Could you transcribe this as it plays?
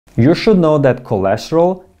You should know that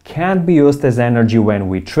cholesterol can't be used as energy when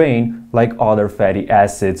we train like other fatty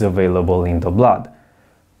acids available in the blood.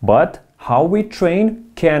 But how we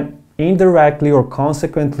train can indirectly or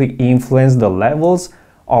consequently influence the levels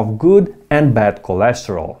of good and bad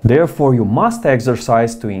cholesterol. Therefore, you must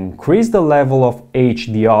exercise to increase the level of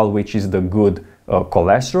HDL, which is the good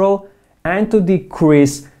cholesterol, and to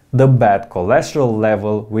decrease the bad cholesterol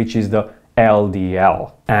level, which is the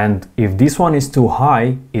LDL. And if this one is too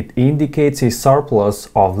high, it indicates a surplus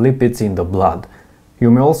of lipids in the blood. You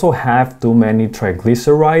may also have too many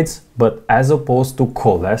triglycerides, but as opposed to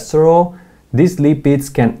cholesterol, these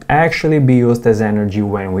lipids can actually be used as energy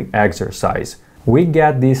when we exercise. We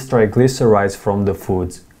get these triglycerides from the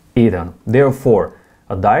foods eaten. Therefore,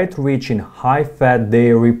 a diet rich in high-fat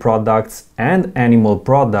dairy products and animal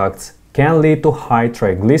products can lead to high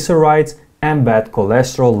triglycerides and bad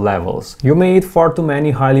cholesterol levels. You may eat far too many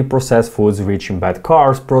highly processed foods rich in bad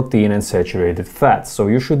carbs, protein and saturated fats, so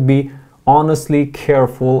you should be honestly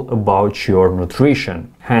careful about your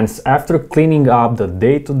nutrition. Hence, after cleaning up the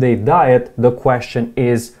day-to-day diet, the question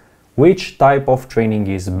is, which type of training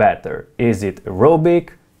is better? Is it aerobic,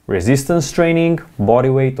 resistance training,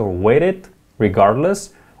 bodyweight or weighted,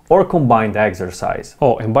 regardless, or combined exercise?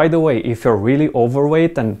 Oh, and by the way, if you're really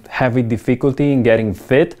overweight and having difficulty in getting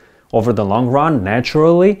fit over the long run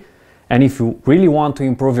naturally, and if you really want to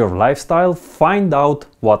improve your lifestyle, find out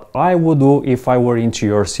what I would do if I were into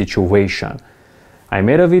your situation. I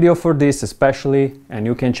made a video for this especially, and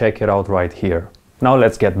you can check it out right here. Now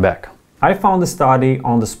let's get back. I found a study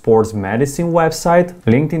on the sports medicine website,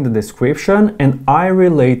 linked in the description, and I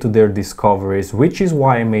relate to their discoveries, which is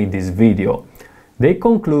why I made this video. They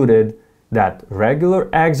concluded that regular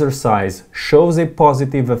exercise shows a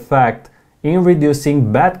positive effect in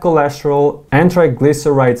reducing bad cholesterol and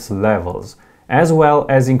triglycerides levels, as well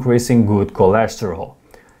as increasing good cholesterol.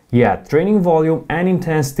 Yet, training volume and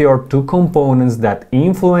intensity are two components that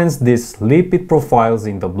influence these lipid profiles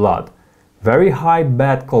in the blood. Very high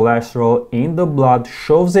bad cholesterol in the blood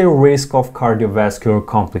shows a risk of cardiovascular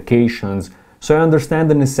complications, so I understand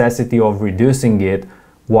the necessity of reducing it,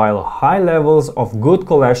 while high levels of good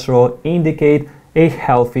cholesterol indicate a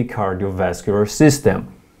healthy cardiovascular system.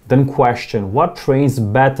 Then question, what trains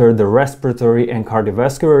better the respiratory and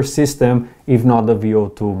cardiovascular system if not the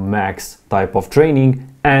VO2 max type of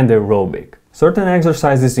training and aerobic? Certain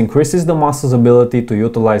exercises increases the muscle's ability to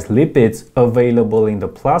utilize lipids available in the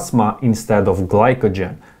plasma instead of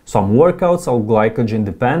glycogen. Some workouts are glycogen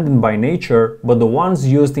dependent by nature, but the ones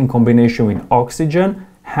used in combination with oxygen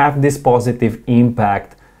have this positive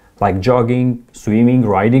impact, like jogging, swimming,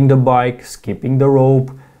 riding the bike, skipping the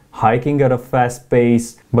rope, hiking at a fast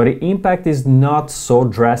pace. But the impact is not so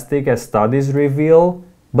drastic as studies reveal,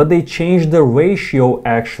 but they change the ratio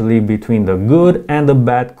actually between the good and the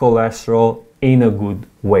bad cholesterol in a good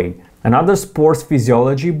way. Another sports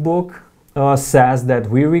physiology book says that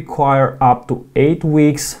we require up to 8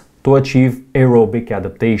 weeks to achieve aerobic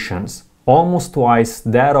adaptations, almost twice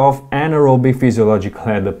that of anaerobic physiological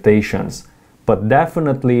adaptations. But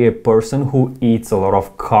definitely a person who eats a lot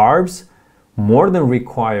of carbs, more than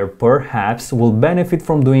required perhaps, will benefit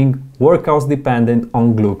from doing workouts dependent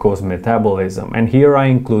on glucose metabolism. And here I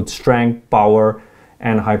include strength, power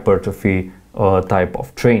and hypertrophy type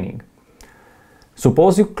of training.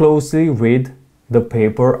 Suppose you closely read the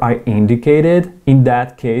paper I indicated. In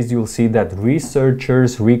that case, you'll see that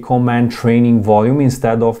researchers recommend training volume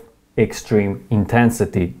instead of extreme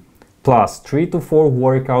intensity, plus 3 to 4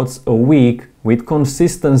 workouts a week with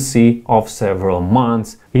consistency of several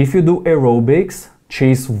months. If you do aerobics,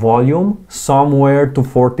 chase volume somewhere to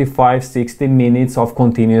 45-60 minutes of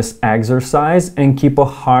continuous exercise and keep a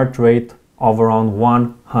heart rate of around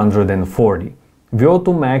 140.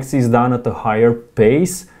 VO2 max is done at a higher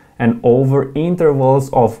pace and over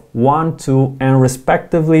intervals of 1, 2 and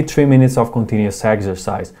respectively 3 minutes of continuous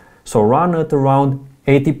exercise. So run at around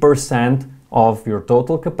 80% of your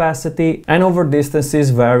total capacity and over distances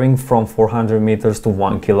varying from 400 meters to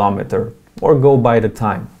 1 kilometer, or go by the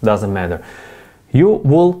time, doesn't matter. You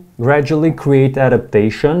will gradually create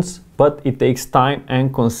adaptations, but it takes time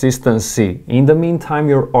and consistency. In the meantime,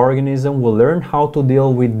 your organism will learn how to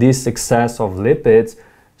deal with this excess of lipids,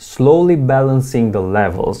 slowly balancing the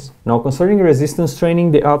levels. Now, concerning resistance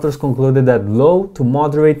training, the authors concluded that low to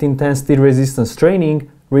moderate intensity resistance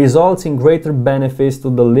training results in greater benefits to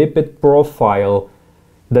the lipid profile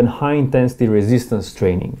than high intensity resistance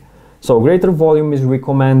training. So greater volume is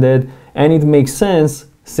recommended, and it makes sense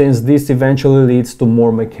since this eventually leads to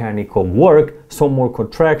more mechanical work, so more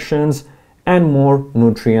contractions and more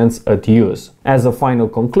nutrients at use. As a final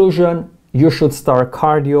conclusion, you should start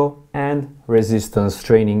cardio and resistance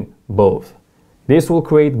training both. This will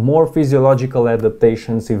create more physiological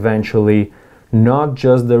adaptations eventually, not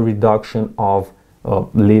just the reduction of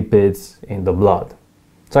lipids in the blood.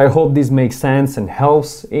 So I hope this makes sense and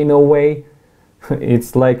helps in a way.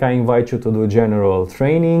 It's like I invite you to do general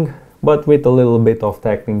training, but with a little bit of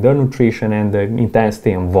technique, the nutrition and the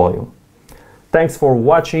intensity and volume. Thanks for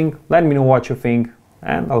watching, let me know what you think,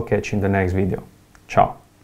 and I'll catch you in the next video. Ciao!